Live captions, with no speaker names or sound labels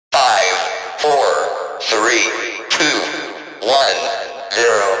4, 3, 2, 1, 0.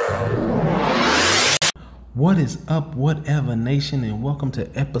 What is up, whatever nation, and welcome to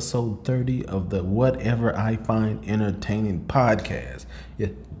episode 30 of the Whatever I Find Entertaining podcast. Yeah.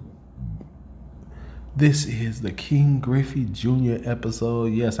 This is the King Griffey Jr.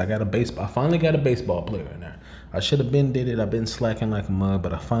 episode. Yes, I finally got a baseball player in there. I should have been did it. I've been slacking like a mug,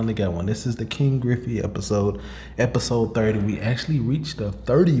 but I finally got one. This is the King Griffey episode 30. We actually reached the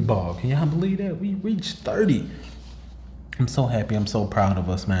 30 ball. Can y'all believe that? We reached 30. I'm so happy. I'm so proud of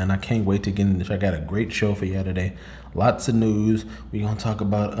us, man. I can't wait to get in this. I got a great show for you today. Lots of news. We're going to talk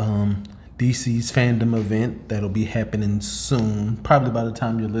about DC's Fandome event that'll be happening soon. Probably by the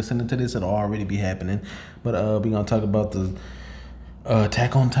time you're listening to this, it'll already be happening. But we're going to talk about the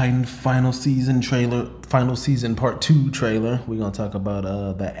Attack on Titan final season part 2 trailer. We're going to talk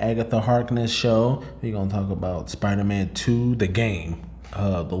about the Agatha Harkness show. We're going to talk about Spiderman 2, the game,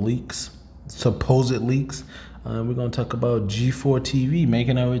 the leaks, supposed leaks. We're going to talk about G4TV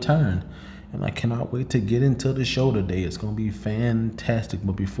making a return. And I cannot wait to get into the show today. It's going to be fantastic.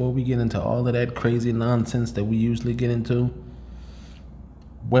 But before we get into all of that crazy nonsense that we usually get into,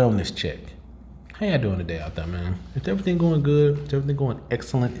 wellness check. How y'all doing today out there, man? Is everything going good? Is everything going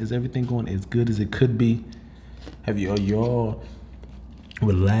excellent? Is everything going as good as it could be? Are you all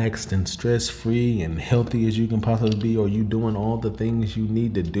relaxed and stress-free and healthy as you can possibly be? Or are you doing all the things you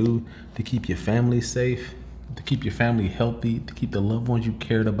need to do to keep your family safe, to keep your family healthy, to keep the loved ones you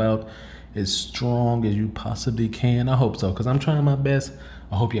cared about as strong as you possibly can? I hope so, because I'm trying my best.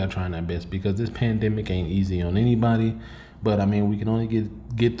 I hope y'all trying their best, because this pandemic ain't easy on anybody. But I mean, we can only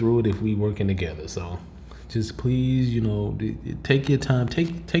get through it if we working together. So just please, take your time.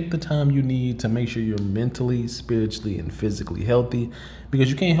 Take the time you need to make sure you're mentally, spiritually, and physically healthy, because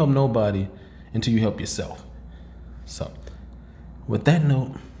you can't help nobody until you help yourself. So with that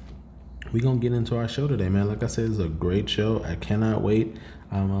note, we're going to get into our show today, man. Like I said, it's a great show. I cannot wait.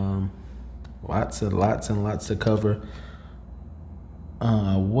 Lots and lots to cover.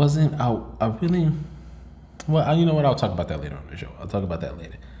 You know what? I'll talk about that later on the show. I'll talk about that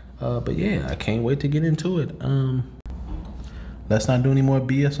later. But yeah, I can't wait to get into it. Let's not do any more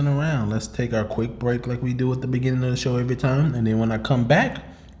BSing around. Let's take our quick break like we do at the beginning of the show every time. And then when I come back,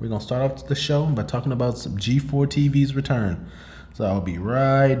 we're going to start off the show by talking about some G4TV'S return. So I'll be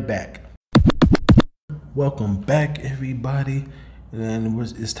right back. Welcome back, everybody. And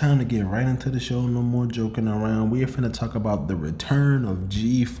it's time to get right into the show. No more joking around. We are finna talk about the return of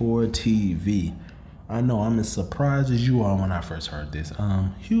G4TV. I know I'm as surprised as you are when I first heard this.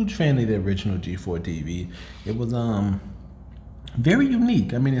 Huge fan of the original G4TV. It was very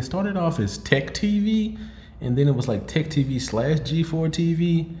unique. I mean, it started off as Tech TV, and then it was like Tech TV /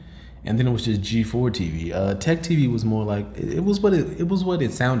 G4TV, and then it was just G4TV. Tech TV was more like it was what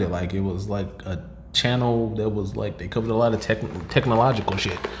it sounded like. It was like a channel that was like they covered a lot of technological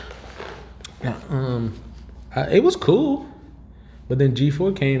shit. Now, it was cool. But then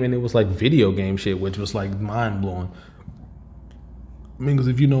G4 came and it was like video game shit, which was like mind blowing. I mean, because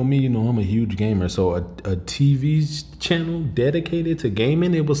if you know me, you know I'm a huge gamer. So a TV channel dedicated to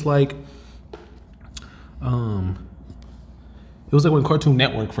gaming, it was like when Cartoon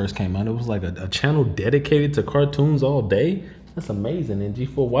Network first came out. It was like a channel dedicated to cartoons all day. That's amazing. And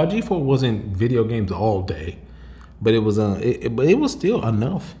while G4 wasn't video games all day, but it was it was still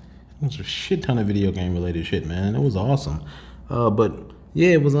enough. It was a shit ton of video game related shit, man. It was awesome. But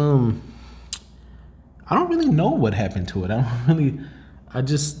yeah, it was I don't really know what happened to it. I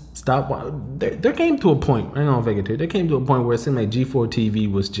just stopped. There came to a point, I don't know if I get to it. There came to a point where it seemed like G4TV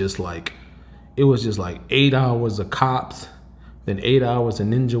was just like 8 hours of cops, then 8 hours of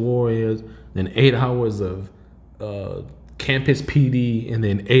Ninja Warriors, then 8 hours of Campus PD, and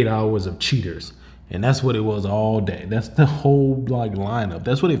then 8 hours of cheaters. And that's what it was all day. That's the whole like lineup.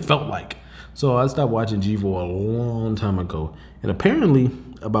 That's what it felt like. So I stopped watching G4 a long time ago. And apparently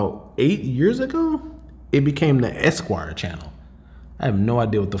about 8 years ago, it became the Esquire channel. I have no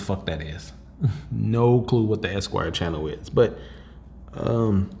idea what the fuck that is. No clue what the Esquire channel is. But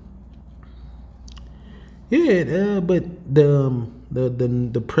but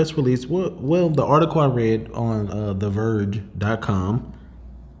the press release, well, the article I read on TheVerge.com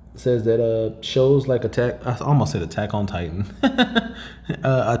says that shows like I almost said Attack on Titan,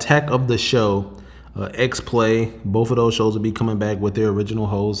 Attack of the Show, X-Play, both of those shows will be coming back with their original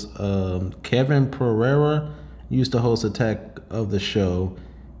hosts. Kevin Pereira used to host Attack of the Show,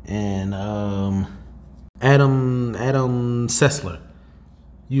 and Adam Sessler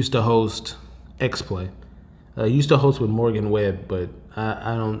used to host X-Play. Used to host with Morgan Webb, but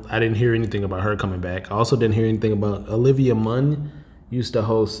I didn't hear anything about her coming back. I also didn't hear anything about Olivia Munn used to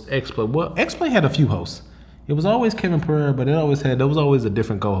host X-Play. Well, X-Play had a few hosts. It was always Kevin Pereira, but there was always a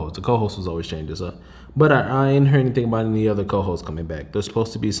different co-host. The co-host was always changing. So, but I ain't heard anything about any other co-hosts coming back. There's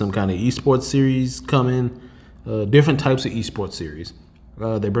supposed to be some kind of esports series coming, different types of esports series.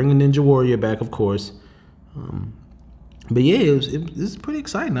 They're bringing Ninja Warrior back, of course. But yeah, it was pretty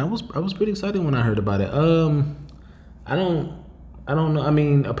exciting. I was pretty excited when I heard about it. I don't know. I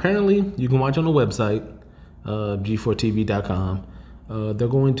mean, apparently you can watch on the website, G4TV.com. They're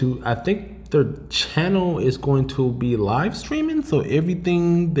going to, I think their channel is going to be live streaming. So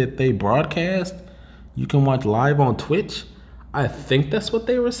everything that they broadcast, you can watch live on Twitch. I think that's what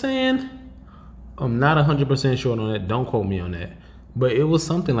they were saying. I'm not 100% sure on that. Don't quote me on that. But it was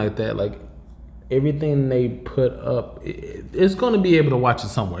something like that. Like everything they put up, it's going to be able to watch it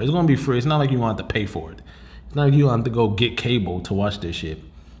somewhere. It's going to be free. It's not like you want to pay for it. It's not like you want to go get cable to watch this shit.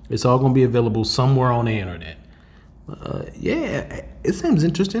 It's all going to be available somewhere on the internet. Yeah, it seems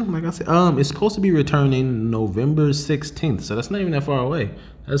interesting. Like I said, it's supposed to be returning November 16th, so that's not even that far away.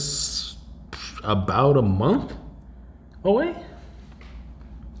 That's about a month away.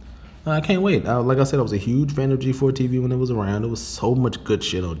 I can't wait. Like I said, I was a huge fan of G4TV when it was around. There was so much good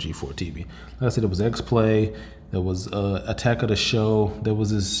shit on G4TV. Like I said, there was X-Play, there was Attack of the Show. There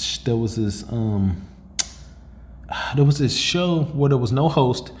was this show where there was no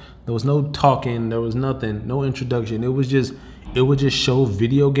host, there was no talking, there was nothing, no introduction. It would just show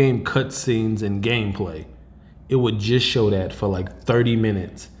video game cutscenes and gameplay. It would just show that for like 30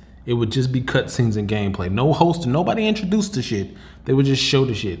 minutes. It would just be cutscenes and gameplay. No host, nobody introduced the shit. They would just show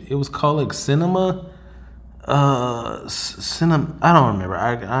the shit. It was called like Cinema. I don't remember.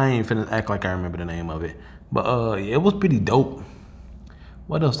 I ain't finna act like I remember the name of it. But it was pretty dope.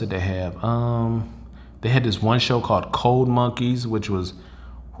 What else did they have? They had this one show called Cold Monkeys, which was,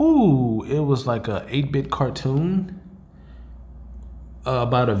 it was like a 8-bit cartoon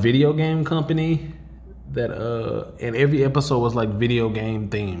about a video game company that, and every episode was like video game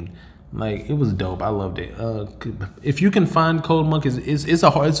themed. Like it was dope. I loved it. If you can find Cold Monkeys, it's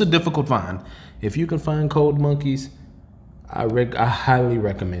a difficult find. If you can find Cold Monkeys, I highly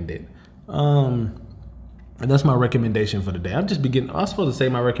recommend it. And that's my recommendation for the day. I was supposed to say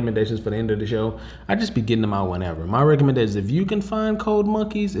my recommendations for the end of the show. I just be getting them out whenever. My recommendation, if you can find Code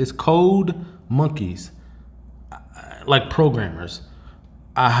Monkeys, it's Code Monkeys. Like programmers.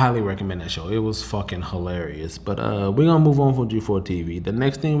 I highly recommend that show. It was fucking hilarious. But we're going to move on from G4TV. The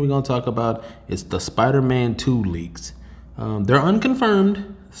next thing we're going to talk about is the Spider-Man 2 leaks. They're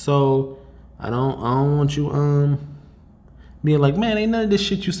unconfirmed. So I don't want you being like, man, ain't none of this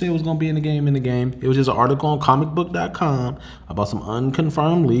shit you said was gonna be in the game. It was just an article on comicbook.com about some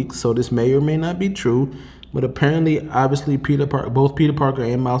unconfirmed leaks, so this may or may not be true. But apparently, obviously, both Peter Parker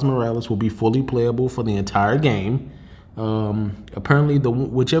and Miles Morales will be fully playable for the entire game. Apparently,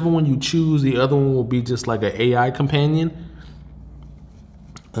 whichever one you choose, the other one will be just like an AI companion.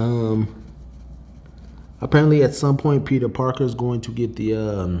 Apparently, at some point, Peter Parker is going to get the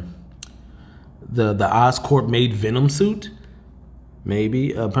Oscorp made Venom suit.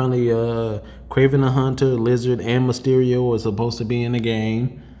 Maybe. Apparently, Kraven the Hunter, Lizard, and Mysterio are supposed to be in the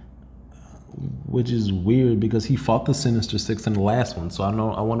game, which is weird because he fought the Sinister Six in the last one. So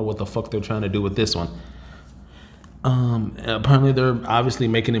I wonder what the fuck they're trying to do with this one. Apparently, they're obviously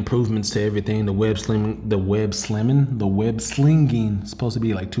making improvements to everything. The web slinging is supposed to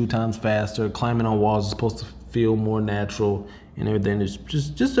be like 2 times faster. Climbing on walls is supposed to feel more natural and everything. There's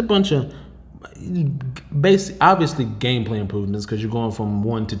just a bunch of obviously gameplay improvements because you're going from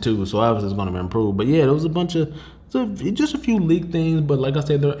 1 to 2, so obviously it's going to improve. But yeah, there was a bunch of just a few leaked things. But like I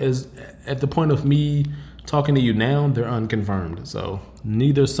said, there is at the point of me talking to you now, they're unconfirmed. So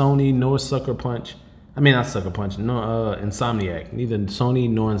neither Sony nor Insomniac. Neither Sony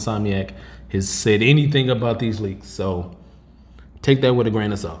nor Insomniac has said anything about these leaks. So take that with a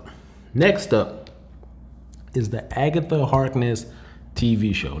grain of salt. Next up is the Agatha Harkness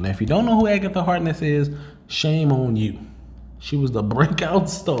TV show. Now, if you don't know who Agatha Harkness is, shame on you. She was the breakout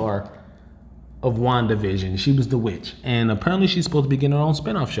star of WandaVision. She was the witch. And apparently she's supposed to be getting her own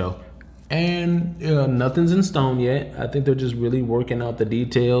spinoff show. And nothing's in stone yet. I think they're just really working out the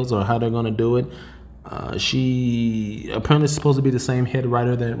details or how they're going to do it. She apparently is supposed to be the same head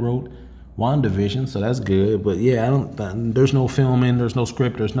writer that wrote WandaVision, so that's good. But yeah, there's no filming, there's no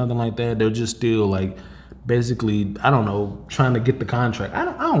script, there's nothing like that. They're just still like basically, I don't know, trying to get the contract. I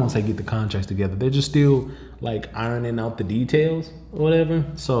don't want to say get the contracts together. They're just still like ironing out the details or whatever.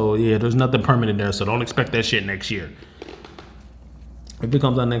 So yeah, there's nothing permanent there. So don't expect that shit next year. If it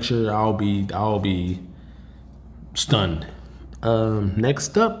comes out next year, I'll be stunned.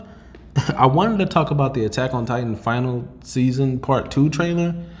 Next up I wanted to talk about the Attack on Titan final season part 2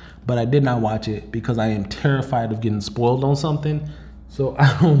 trailer, but I did not watch it because I am terrified of getting spoiled on something. So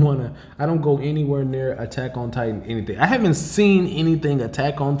I don't go anywhere near Attack on Titan anything. I haven't seen anything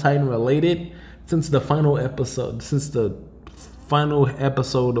Attack on Titan related since the final episode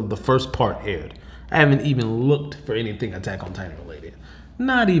of the first part aired. I haven't even looked for anything Attack on Titan related.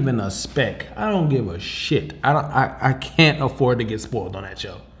 Not even a speck. I don't give a shit. I can't afford to get spoiled on that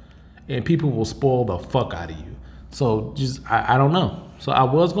show. And people will spoil the fuck out of you. So just I don't know. So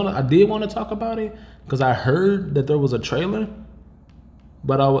I did want to talk about it because I heard that there was a trailer,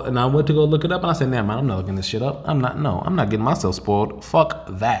 but I went to go look it up and I said, "Nah, man, I'm not looking this shit up. I'm not getting myself spoiled. Fuck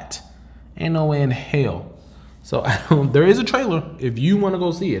that. Ain't no way in hell." So there is a trailer if you want to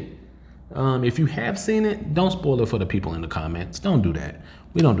go see it. If you have seen it, don't spoil it for the people in the comments. Don't do that.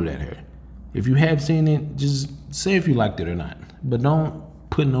 We don't do that here. If you have seen it, just say if you liked it or not. But don't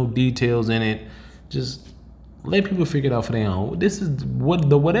put no details in it. Just let people figure it out for their own. This is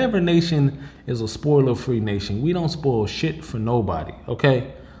whatever nation is a spoiler-free nation. We don't spoil shit for nobody,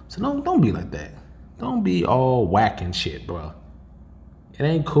 okay? So don't be like that. Don't be all whack and shit, bro. It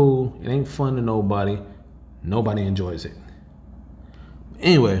ain't cool. It ain't fun to nobody. Nobody enjoys it.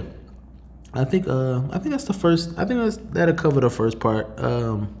 Anyway, I think that's the first. I think that'll cover the first part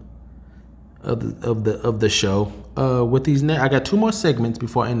of the show. With these I got 2 more segments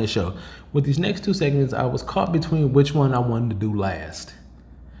before I end the show. With these next 2 segments, I was caught between which one I wanted to do last,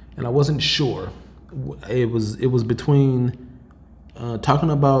 and I wasn't sure. It was between talking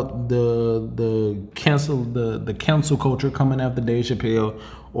about the cancel culture coming after Dave Chappelle,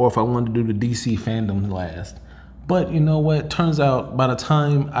 or if I wanted to do the DC fandom last. But you know what? Turns out by the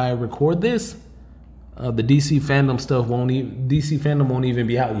time I record this, the DC fandom won't even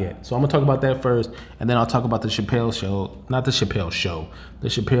be out yet. So I'm gonna talk about that first, and then I'll talk about the Chappelle show, not the Chappelle show, the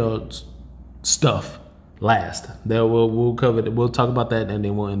Chappelle stuff last. Then we'll cover it. We'll talk about that, and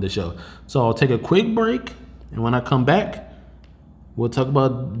then we'll end the show. So I'll take a quick break, and when I come back, we'll talk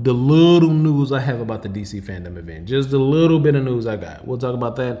about the little news I have about the DC fandom event. Just a little bit of news I got. We'll talk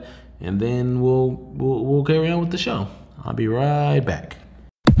about that, and then we'll carry on with the show. I'll be right back.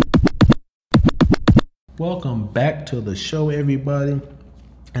 Welcome back to the show, everybody.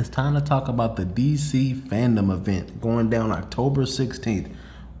 It's time to talk about the DC fandom event going down October 16th.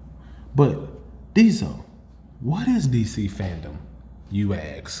 But Diesel, what is DC fandom, you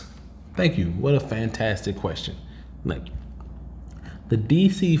ask? Thank you. What a fantastic question. Like, the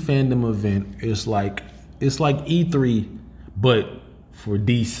DC fandom event is like E3, but for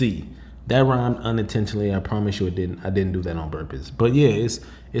DC. That rhymed unintentionally. I promise you it didn't. I didn't do that on purpose. But yeah, it's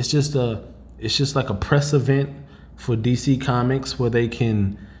just like a press event for DC Comics where they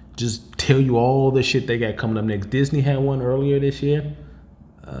can just tell you all the shit they got coming up next. Disney had one earlier this year.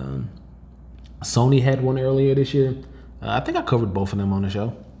 Sony had one earlier this year. I think I covered both of them on the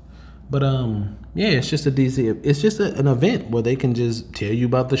show. But yeah, it's just a DC. It's just an event where they can just tell you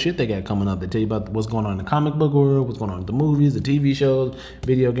about the shit they got coming up. They tell you about what's going on in the comic book world, what's going on in the movies, the TV shows,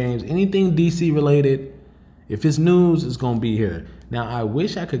 video games, anything DC related. If it's news, it's gonna be here. Now, I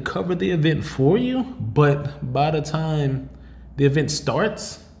wish I could cover the event for you, but by the time the event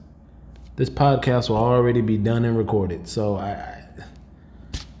starts, this podcast will already be done and recorded. So I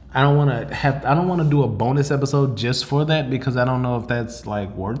don't want to do a bonus episode just for that, because I don't know if that's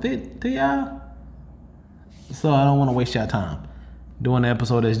like worth it to y'all. So I don't want to waste y'all time doing an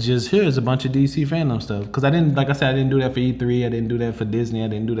episode that's just, here's a bunch of DC fandom stuff. Because I didn't do that for E3, I didn't do that for Disney, I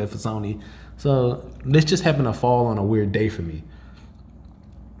didn't do that for Sony. So this just happened to fall on a weird day for me.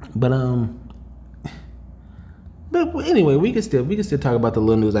 But anyway, we can still talk about the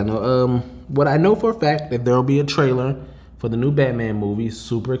little news I know. What I know for a fact that there will be a trailer for the new Batman movie.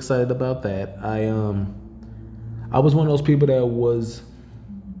 Super excited about that. I was one of those people that was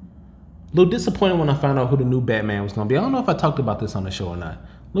a little disappointed when I found out who the new Batman was gonna be. I don't know if I talked about this on the show or not.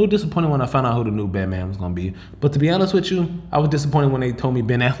 A little disappointed when I found out who the new Batman was gonna be. But to be honest with you, I was disappointed when they told me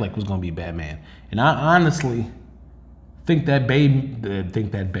Ben Affleck was gonna be Batman. And I honestly think that may be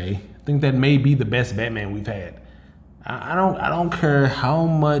the best Batman we've had. I don't care how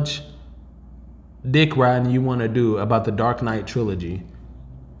much dick riding you want to do about the Dark Knight trilogy.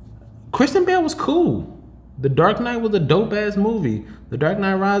 Christian Bale was cool. The Dark Knight was a dope ass movie. The Dark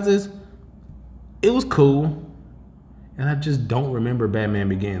Knight Rises, it was cool. And I just don't remember Batman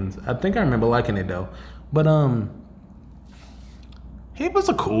Begins. I think I remember liking it though. But he was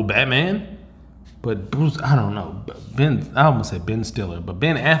a cool Batman. But Bruce, I don't know. I almost said Ben Stiller, but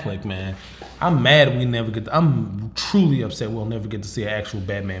Ben Affleck, man, I'm mad I'm truly upset we'll never get to see an actual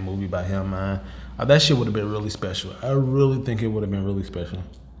Batman movie by him, man. That shit would have been really special. I really think it would have been really special.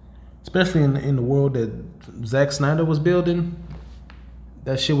 especially in the world that Zack Snyder was building.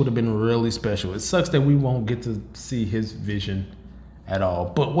 That shit would have been really special. It sucks that we won't get to see his vision at all.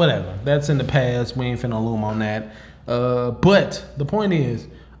 But whatever. That's in the past. We ain't finna loom on that. But the point is,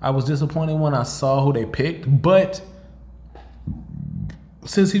 I was disappointed when I saw who they picked. But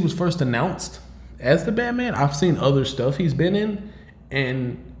since he was first announced as the Batman, I've seen other stuff he's been in,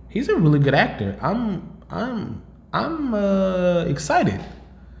 and he's a really good actor. I'm excited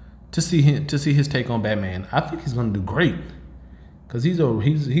to see his take on Batman. I think he's gonna do great. Cause he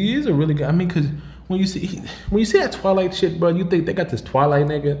is a really good. I mean, cause when you see that Twilight shit, bro, you think they got this Twilight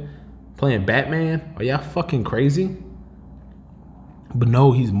nigga playing Batman? Are y'all fucking crazy? But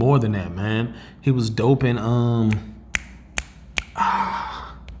no, he's more than that, man. He was dope in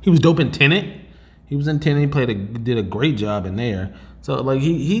Tenet. He was in Tenet. He did a great job in there. So like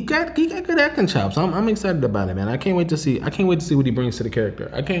he got good acting chops. I'm excited about it, man. I can't wait to see what he brings to the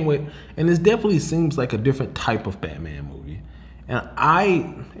character. I can't wait. And this definitely seems like a different type of Batman movie.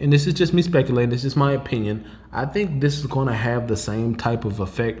 And this is just me speculating, this is my opinion. I think this is going to have the same type of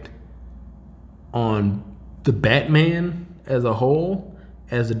effect on the Batman as a whole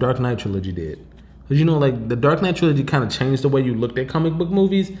as the Dark Knight trilogy did. Because you know, like the Dark Knight trilogy kind of changed the way you looked at comic book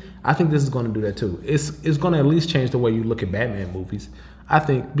movies. I think this is going to do that too. It's going to at least change the way you look at Batman movies. I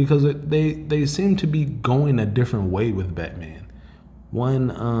think because they seem to be going a different way with Batman.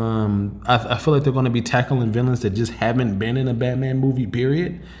 One, I feel like they're going to be tackling villains that just haven't been in a Batman movie,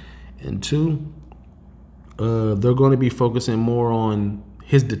 period. And two, they're going to be focusing more on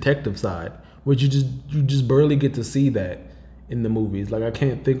his detective side, which you just barely get to see that in the movies. Like I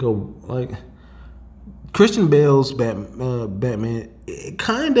can't think of like Christian Bale's Batman.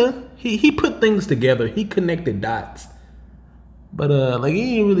 Kinda, he put things together. He connected dots. But like you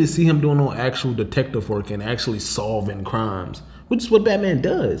didn't really see him doing no actual detective work and actually solving crimes, which is what Batman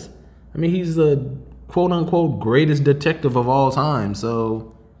does. I mean, he's the quote unquote greatest detective of all time.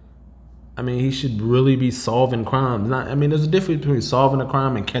 So, I mean, he should really be solving crimes. There's a difference between solving a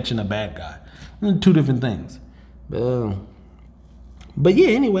crime and catching a bad guy. They're two different things. But yeah,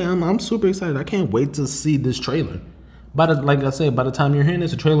 anyway, I'm super excited. I can't wait to see this trailer. Like I said, by the time you're hearing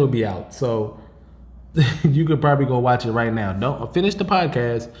this, the trailer will be out. So you could probably go watch it right now. Don't finish the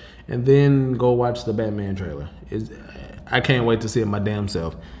podcast and then go watch the Batman trailer. I can't wait to see it my damn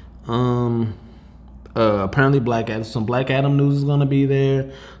self. Apparently some Black Adam news is gonna be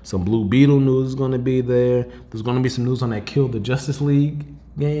there. Some Blue Beetle news is gonna be there. There's gonna be some news on that Kill the Justice League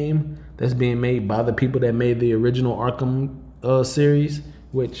game that's being made by the people that made the original Arkham series.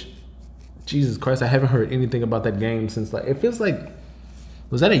 Which, Jesus Christ, I haven't heard anything about that game since it feels like.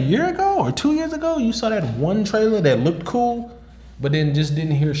 Was that a year ago or 2 years ago? You saw that one trailer that looked cool, but then just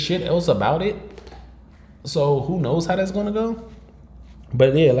didn't hear shit else about it. So who knows how that's gonna go?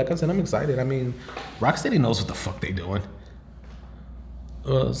 But yeah, like I said, I'm excited. I mean, Rocksteady knows what the fuck they doing.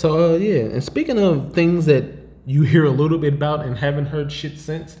 Yeah. And speaking of things that you hear a little bit about and haven't heard shit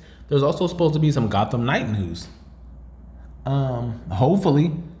since, there's also supposed to be some Gotham Knight news.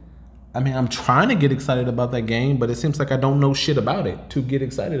 Hopefully. I mean, I'm trying to get excited about that game, but it seems like I don't know shit about it to get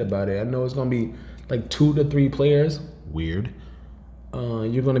excited about it. I know it's going to be like 2 to 3 players. Weird.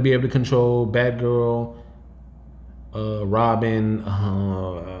 You're going to be able to control Batgirl, Robin.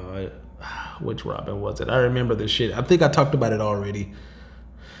 Which Robin was it? I remember this shit. I think I talked about it already.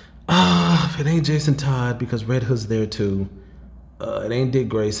 If it ain't Jason Todd, because Red Hood's there too. It ain't Dick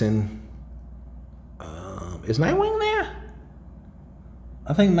Grayson. Is Nightwing there?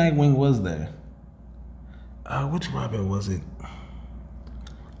 I think Nightwing was there. Which Robin was it?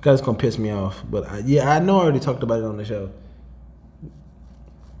 Guy's gonna piss me off, but I know I already talked about it on the show.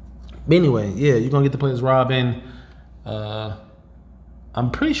 But anyway, yeah, you're gonna get to play as Robin.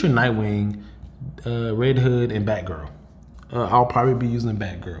 I'm pretty sure Nightwing, Red Hood, and Batgirl. I'll probably be using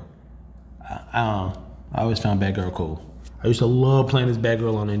Batgirl. I always found Batgirl cool. I used to love playing as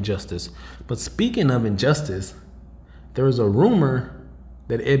Batgirl on Injustice. But speaking of Injustice, there is a rumor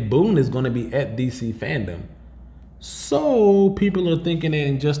that Ed Boon is going to be at DC Fandome. So people are thinking that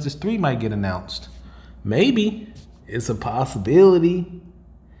Injustice 3 might get announced. Maybe. It's a possibility.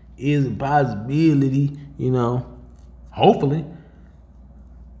 It's a possibility, you know. Hopefully.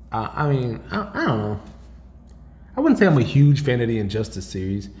 I mean, I don't know. I wouldn't say I'm a huge fan of the Injustice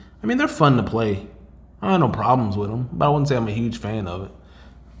series. I mean, they're fun to play. I have no problems with them, but I wouldn't say I'm a huge fan of it.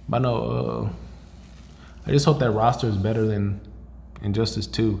 But no, I just hope that roster is better than Injustice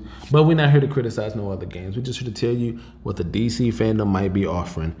 2. But we're not here to criticize no other games. We're just here to tell you what the DC Fandome might be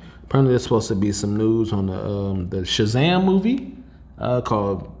offering. Apparently, there's supposed to be some news on the Shazam movie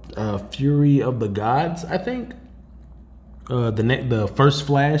called Fury of the Gods, I think. The first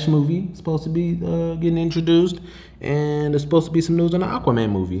Flash movie is supposed to be getting introduced, and there's supposed to be some news on the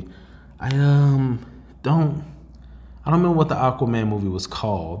Aquaman movie. I don't remember what the Aquaman movie was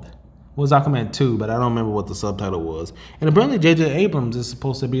called. It was Aquaman 2, but I don't remember what the subtitle was. And apparently J.J. Abrams is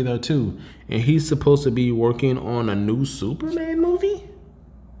supposed to be there too, and he's supposed to be working on a new Superman movie.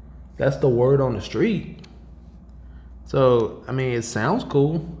 That's the word on the street. So I mean, it sounds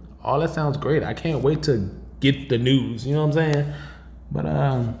cool. All that sounds great. I can't wait to get the news. You know what I'm saying? But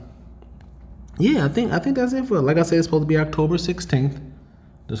yeah, I think that's it for. Like I said, it's supposed to be October 16th.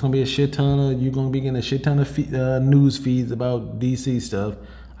 There's gonna be a shit ton of. You're gonna be getting a shit ton of news feeds about DC stuff.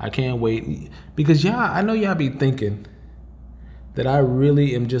 I can't wait because I know y'all be thinking that I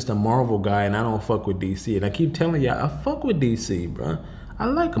really am just a Marvel guy and I don't fuck with DC. And I keep telling y'all I fuck with DC, bro. I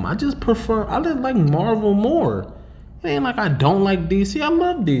like them. I just like Marvel more. It ain't like I don't like DC. I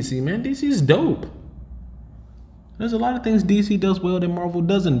love DC, man. DC's dope. There's a lot of things DC does well that Marvel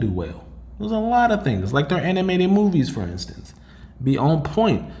doesn't do well. There's a lot of things, like their animated movies, for instance, be on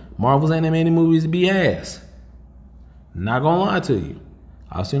point. Marvel's animated movies be ass. Not gonna lie to you.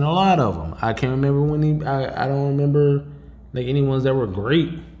 I've seen a lot of them. I can't remember I don't remember like any ones that were great.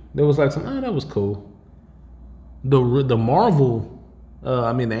 There was like that was cool. The Marvel,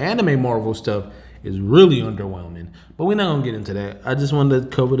 the anime Marvel stuff is really underwhelming. But we're not gonna get into that. I just wanted to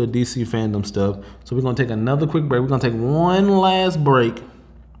cover the DC fandom stuff. So we're gonna take another quick break. We're gonna take one last break,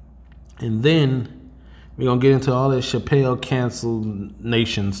 and then we're gonna get into all this Chappelle cancel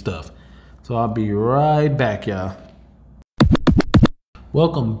nation stuff. So I'll be right back, y'all.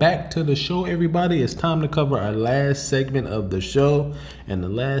 Welcome back to the show, everybody. It's time to cover our last segment of the show. And the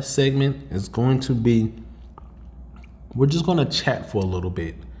last segment is going to be, we're just going to chat for a little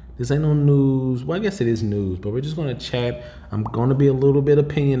bit. This ain't no news. Well, I guess it is news, but we're just going to chat. I'm going to be a little bit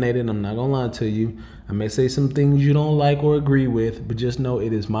opinionated. I'm not going to lie to you. I may say some things you don't like or agree with, but just know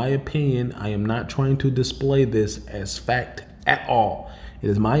it is my opinion. I am not trying to display this as fact at all. It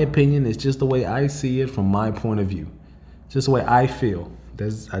is my opinion. It's just the way I see it from my point of view. Just the way I feel.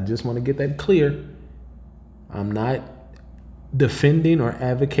 I just want to get that clear. I'm not defending or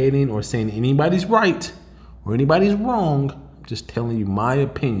advocating or saying anybody's right or anybody's wrong. I'm just telling you my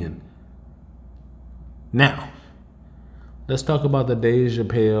opinion. Now, let's talk about the Dave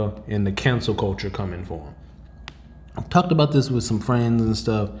Chappelle and the cancel culture coming for him. I've talked about this with some friends and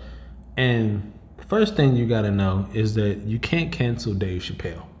stuff. And the first thing you got to know is that you can't cancel Dave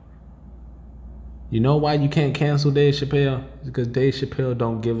Chappelle. You know why you can't cancel Dave Chappelle? It's because Dave Chappelle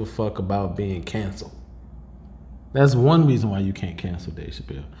don't give a fuck about being canceled. That's one reason why you can't cancel Dave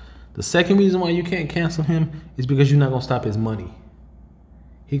Chappelle. The second reason why you can't cancel him is because you're not gonna stop his money.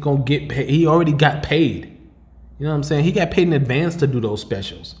 He gonna get paid. He already got paid. You know what I'm saying? He got paid in advance to do those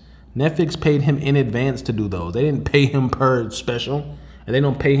specials. Netflix paid him in advance to do those. They didn't pay him per special. And they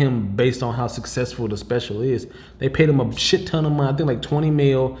don't pay him based on how successful the special is. They paid him a shit ton of money. I think like 20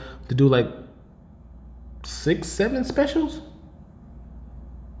 mil to do like 6-7 specials.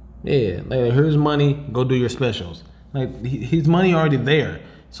 Yeah, like here's money, go do your specials. Like his money already there,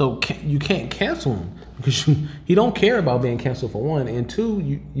 so you can't cancel him because he don't care about being canceled for one, and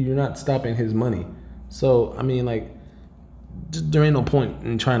two, you're not stopping his money. So I mean, like, there ain't no point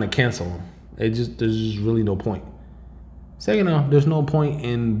in trying to cancel him. There's just really no point. Second off, there's no point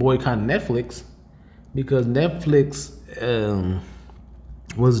in boycotting Netflix because Netflix,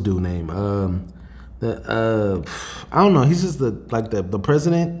 what's the dude's name? I don't know. He's just the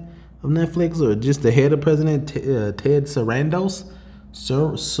president of Netflix, or just the head of president, Ted Sarandos,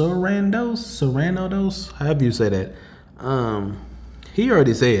 however you say that. He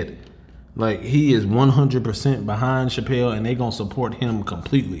already said, like, he is 100% behind Chappelle, and they gonna support him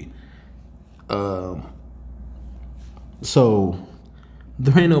completely. So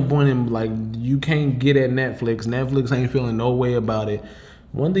there ain't no point in, like, you can't get at Netflix. Netflix ain't feeling no way about it.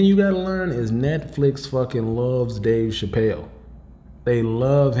 One thing you gotta learn is Netflix fucking loves Dave Chappelle. They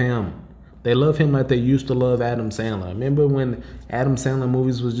love him. They love him like they used to love Adam Sandler. Remember when Adam Sandler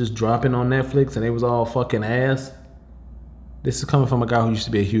movies was just dropping on Netflix and they was all fucking ass? This is coming from a guy who used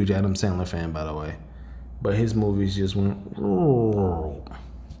to be a huge Adam Sandler fan, by the way. But his movies just went...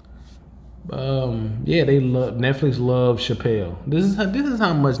 yeah, Netflix loves Chappelle. This is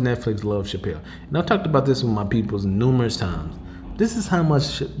how much Netflix loves Chappelle. And I've talked about this with my peoples numerous times. This is how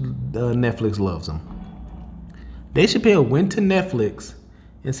much Netflix loves him. Dave Chappelle went to Netflix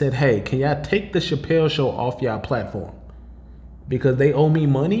and said, hey, can y'all take the Chappelle show off y'all platform? Because they owe me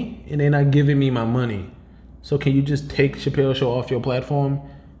money and they're not giving me my money. So can you just take Chappelle show off your platform?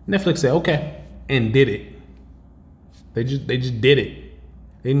 Netflix said, okay, and did it. They just did it.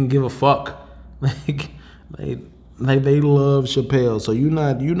 They didn't give a fuck. Like Like they love Chappelle. So you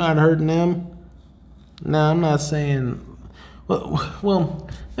not hurting them? No, I'm not saying. Well,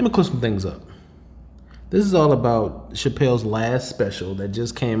 let me clear some things up. This is all about Chappelle's last special that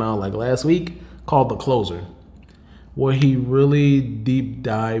just came out like last week called The Closer, where he really deep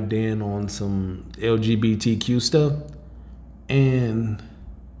dived in on some LGBTQ stuff. And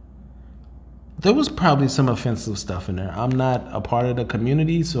there was probably some offensive stuff in there. I'm not a part of the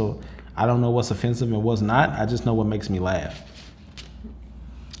community, so I don't know what's offensive and what's not. I just know what makes me laugh.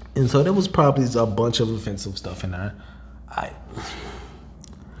 And so there was probably a bunch of offensive stuff in there.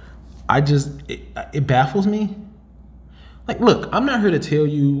 It baffles me. Like, look, I'm not here to tell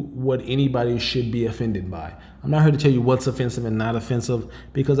you what anybody should be offended by. I'm not here to tell you what's offensive and not offensive,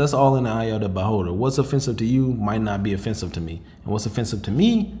 because that's all in the eye of the beholder. What's offensive to you might not be offensive to me. And what's offensive to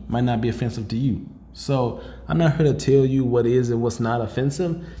me might not be offensive to you. So I'm not here to tell you what is and what's not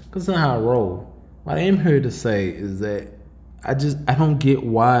offensive, because that's not how I roll. What I am here to say is that I don't get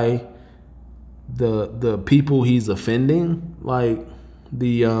why the people he's offending, like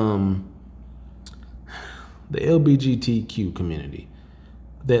the LGBTQ community,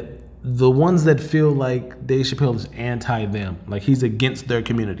 that the ones that feel like Dave Chappelle is anti them, like he's against their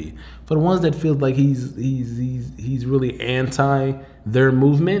community, for the ones that feel like he's really anti their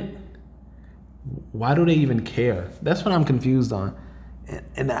movement, why do they even care? That's what I'm confused on,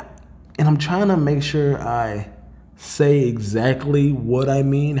 and I'm trying to make sure I say exactly what I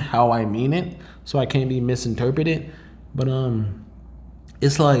mean, how I mean it, so I can't be misinterpreted. But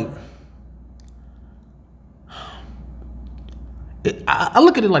it's like, I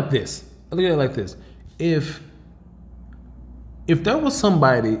look at it like this. If there was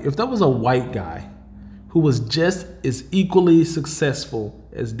somebody, if there was a white guy who was just as equally successful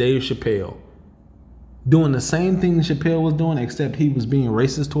as Dave Chappelle, doing the same thing Chappelle was doing, except he was being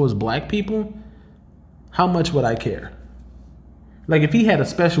racist towards black people, how much would I care? Like if he had a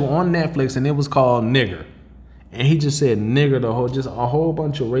special on Netflix and it was called Nigger, and he just said nigger just a whole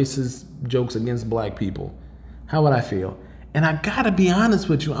bunch of racist jokes against black people, how would I feel? And I gotta be honest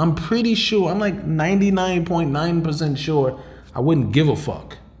with you, I'm pretty sure, I'm like 99.9% sure I wouldn't give a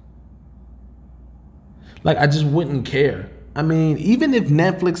fuck. Like I just wouldn't care. I mean, even if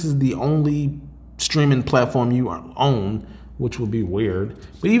Netflix is the only streaming platform you own, which would be weird,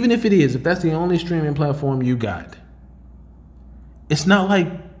 but even if it is, if that's the only streaming platform you got, it's not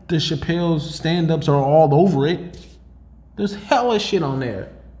like the Chappelle's stand-ups are all over it. There's hella shit on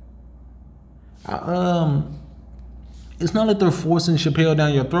there. It's not like they're forcing Chappelle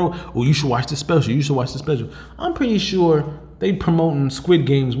down your throat. Oh, you should watch this special. You should watch this special. I'm pretty sure they promoting Squid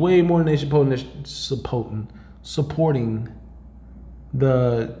Games way more than they supporting the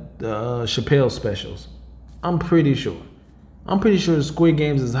Chappelle specials. I'm pretty sure. Squid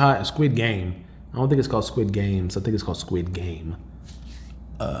Games is hot. Squid Game. I don't think it's called Squid Games. I think it's called Squid Game.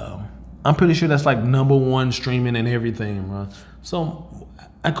 I'm pretty sure that's like #1 streaming and everything, bro. So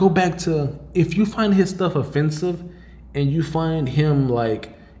I go back to, if you find his stuff offensive and you find him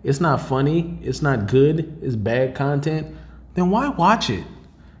like it's not funny, it's not good, it's bad content, then why watch it?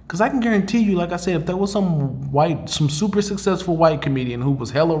 Because I can guarantee you, like I said, if there was some super successful white comedian who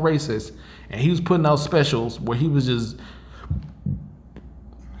was hella racist and he was putting out specials where he was just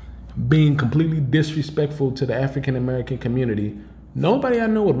being completely disrespectful to the African American community, nobody I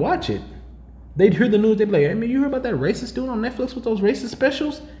know would watch it. They'd hear the news, they'd be like, hey man, you heard about that racist dude on Netflix with those racist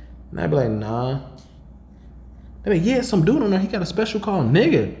specials? And I'd be like, nah. They'd be like, yeah, some dude on there, he got a special called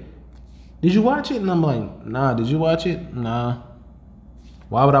Nigger. Did you watch it? And I'm like, nah. Did you watch it? Nah.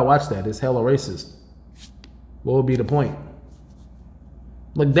 Why would I watch that? It's hella racist. What would be the point?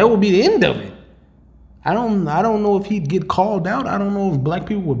 Like that would be the end of it. I don't know if he'd get called out. I don't know if black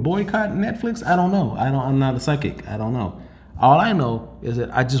people would boycott Netflix. I don't know. I'm not a psychic. I don't know. All I know is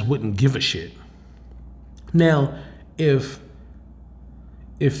that I just wouldn't give a shit. Now, if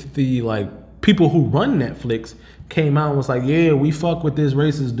the like people who run Netflix came out and was like, yeah, we fuck with this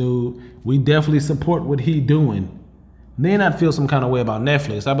racist dude, we definitely support what he doing, then I'd feel some kind of way about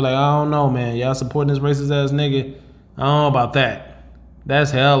Netflix. I'd be like, I don't know, man, y'all supporting this racist ass nigga? I don't know about that.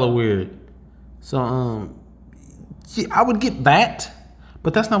 That's hella weird. So yeah, I would get that,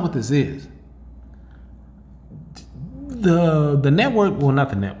 but that's not what this is. The network, well, not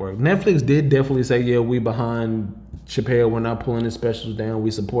the network. Netflix did definitely say, yeah, we behind Chappelle. We're not pulling his specials down. We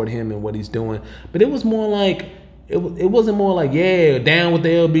support him and what he's doing. But it was more like, it wasn't more like, yeah, down with the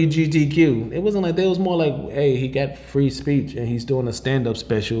LGBTQ. It wasn't like that. It was more like, hey, he got free speech and he's doing a stand-up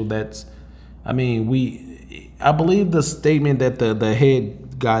special. That's, I mean, I believe the statement that the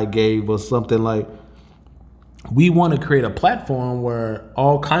head guy gave was something like, we want to create a platform where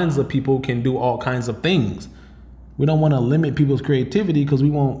all kinds of people can do all kinds of things. We don't want to limit people's creativity because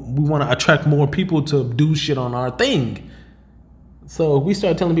we want to attract more people to do shit on our thing. So if we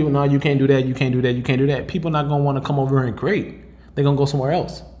start telling people, no, you can't do that, you can't do that, you can't do that, people not gonna want to come over here and create. They're gonna go somewhere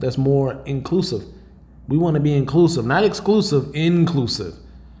else that's more inclusive. We want to be inclusive, not exclusive, inclusive.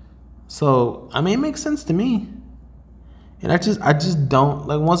 So I mean, it makes sense to me. And I just don't,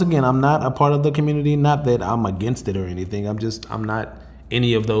 like, once again, I'm not a part of the community. Not that I'm against it or anything. I'm not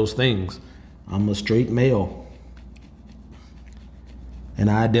any of those things. I'm a straight male. And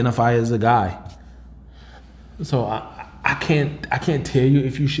I identify as a guy. So I can't tell you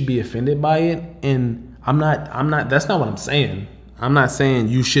if you should be offended by it. And I'm not, that's not what I'm saying. I'm not saying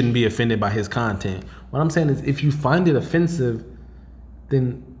you shouldn't be offended by his content. What I'm saying is if you find it offensive,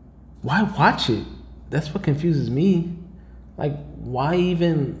 then why watch it? That's what confuses me. Like, why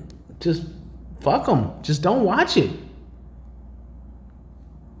even just fuck them? Just don't watch it.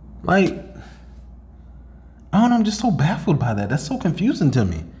 Like, I don't know, I'm just so baffled by that. That's so confusing to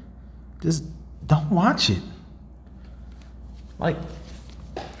me. Just don't watch it. Like,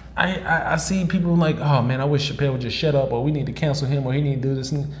 I see people like, oh man, I wish Chappelle would just shut up, or we need to cancel him, or he need to do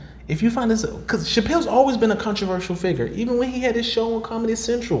this. And if you find this, because Chappelle's always been a controversial figure. Even when he had his show on Comedy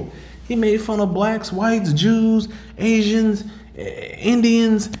Central, he made fun of blacks, whites, Jews, Asians,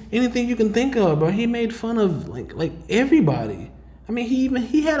 Indians, anything you can think of, bro. He made fun of like everybody. I mean,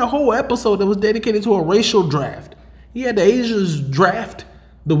 he had a whole episode that was dedicated to a racial draft. He had the Asians draft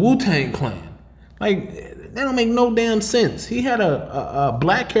the Wu-Tang Clan. Like, that don't make no damn sense. He had a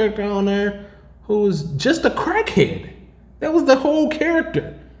black character on there who was just a crackhead. That was the whole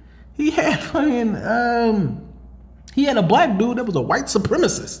character. He had fucking he had a black dude that was a white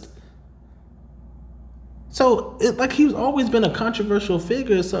supremacist. So like he's always been a controversial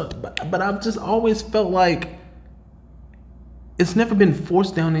figure. So, but I've just always felt like it's never been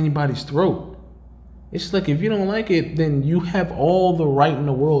forced down anybody's throat. It's just like, if you don't like it, then you have all the right in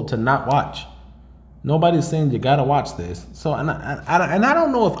the world to not watch. Nobody's saying you gotta watch this. So and I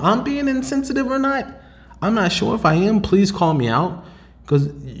don't know if I'm being insensitive or not. I'm not sure if I am. Please call me out, because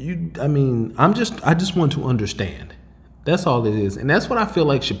I just want to understand. That's all it is, and that's what I feel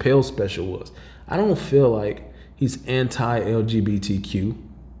like Chappelle's special was. I don't feel like he's anti-LGBTQ.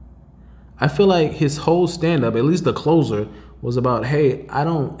 I feel like his whole stand-up, at least the closer, was about, hey, I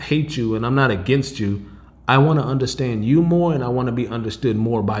don't hate you and I'm not against you. I want to understand you more, and I want to be understood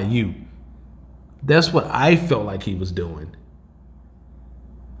more by you. That's what I felt like he was doing.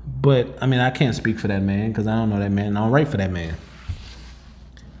 But I mean, I can't speak for that man because I don't know that man. I don't write for that man.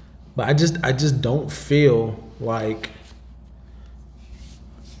 But I just don't feel like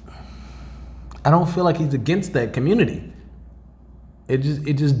he's against that community. It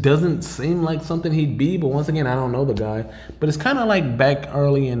just doesn't seem like something he'd be. But once again, I don't know the guy. But it's kind of like back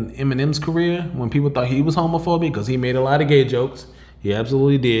early in Eminem's career when people thought he was homophobic because he made a lot of gay jokes. He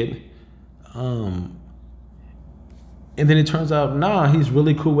absolutely did. And then it turns out, nah, he's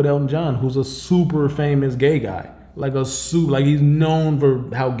really cool with Elton John, who's a super famous gay guy. Like he's known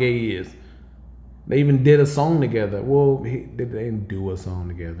for how gay he is. They even did a song together. Well, they didn't do a song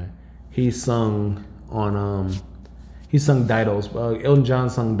together. He sung Dido's. Elton John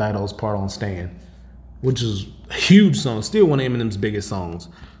sung Dido's part on Stan, which is a huge song. Still one of Eminem's biggest songs.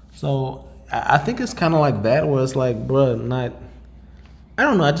 So I think it's kind of like that, where it's like, bruh, I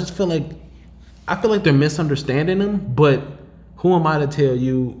don't know. I feel like they're misunderstanding him, but who am I to tell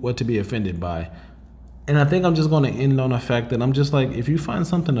you what to be offended by? And I think I'm just going to end on the fact that I'm just like, if you find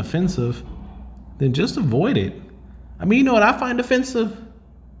something offensive, then just avoid it. I mean, you know what I find offensive?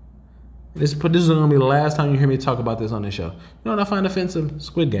 This is going to be the last time you hear me talk about this on this show. You know what I find offensive?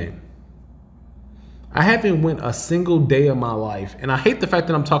 Squid Game. I haven't went a single day of my life, and I hate the fact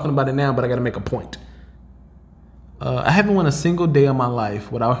that I'm talking about it now, but I got to make a point. I haven't went a single day of my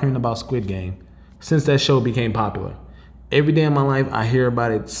life without hearing about Squid Game since that show became popular. Every day of my life, I hear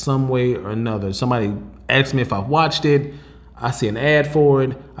about it some way or another. Somebody asks me if I've watched it. I see an ad for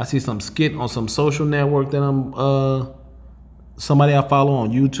it. I see some skit on some social network that somebody I follow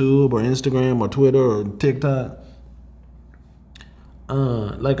on YouTube or Instagram or Twitter or TikTok.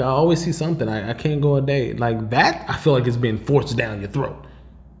 Like I always see something. I can't go a day like that. I feel like it's being forced down your throat.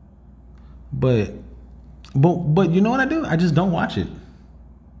 But you know what I do? I just don't watch it.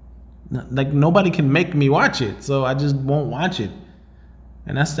 Like nobody can make me watch it, so I just won't watch it.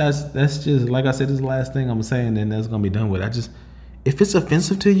 And that's just like I said, this is the last thing I'm saying, and that's gonna be done with. If it's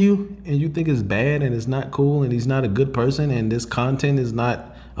offensive to you and you think it's bad and it's not cool and he's not a good person and this content is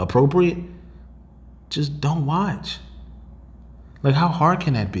not appropriate, just don't watch. Like, how hard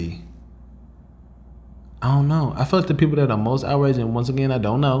can that be? I don't know. I feel like the people that are most outraged, and once again, I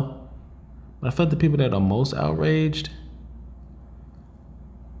don't know, But I felt the people that are most outraged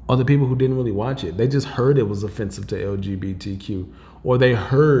are the people who didn't really watch it. They just heard it was offensive to LGBTQ, or they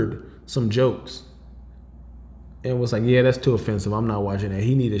heard some jokes and was like, yeah, that's too offensive. I'm not watching that.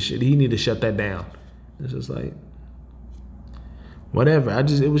 He need to shut that down. It's just like, whatever.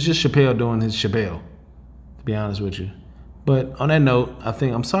 It was just Chappelle doing his Chappelle, to be honest with you. But on that note, I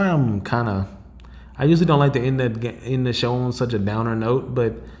usually don't like to end the show on such a downer note,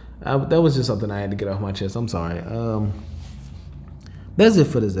 but that was just something I had to get off my chest. I'm sorry. That's it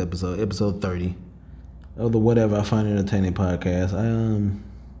for this episode 30 of the Whatever I Find Entertaining podcast. I'm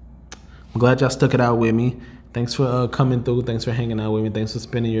glad y'all stuck it out with me. Thanks for coming through. Thanks for hanging out with me. Thanks for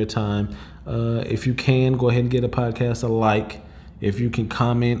spending your time. If you can, go ahead and get a podcast a like. If you can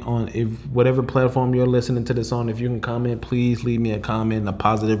comment on whatever platform you're listening to this on, if you can comment, please leave me a comment, a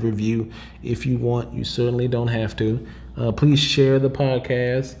positive review. If you want, you certainly don't have to. Please share the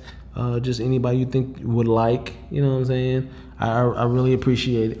podcast. Just anybody you think would like, you know what I'm saying? I really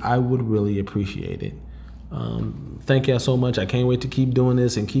appreciate it. I would really appreciate it. Thank y'all so much. I can't wait to keep doing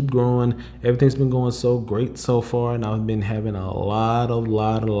this and keep growing. Everything's been going so great so far, and I've been having a lot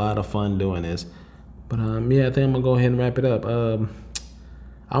of fun doing this. But yeah, I think I'm gonna go ahead and wrap it up. I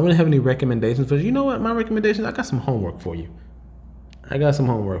don't really have any recommendations for you. You know what? My recommendations, I got some homework for you.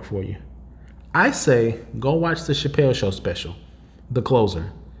 I say go watch the Chappelle Show special, The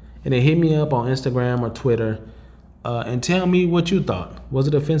Closer, and then hit me up on Instagram or Twitter and tell me what you thought. Was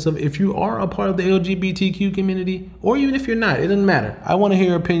it offensive? If you are a part of the LGBTQ community, or even if you're not, it doesn't matter. I want to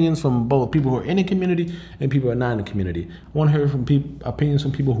hear opinions from both people who are in the community and people who are not in the community. I want to hear from opinions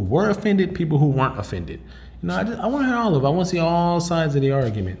from people who were offended, people who weren't offended. You know, I want to hear all of it. I want to see all sides of the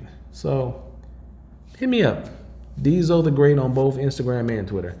argument. So hit me up. Diesel the Great on both Instagram and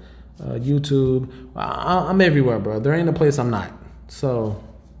Twitter. YouTube. I'm everywhere, bro. There ain't a place I'm not. So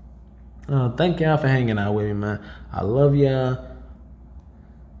thank y'all for hanging out with me, man. I love y'all.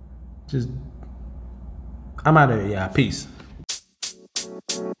 I'm out of here, y'all. Peace.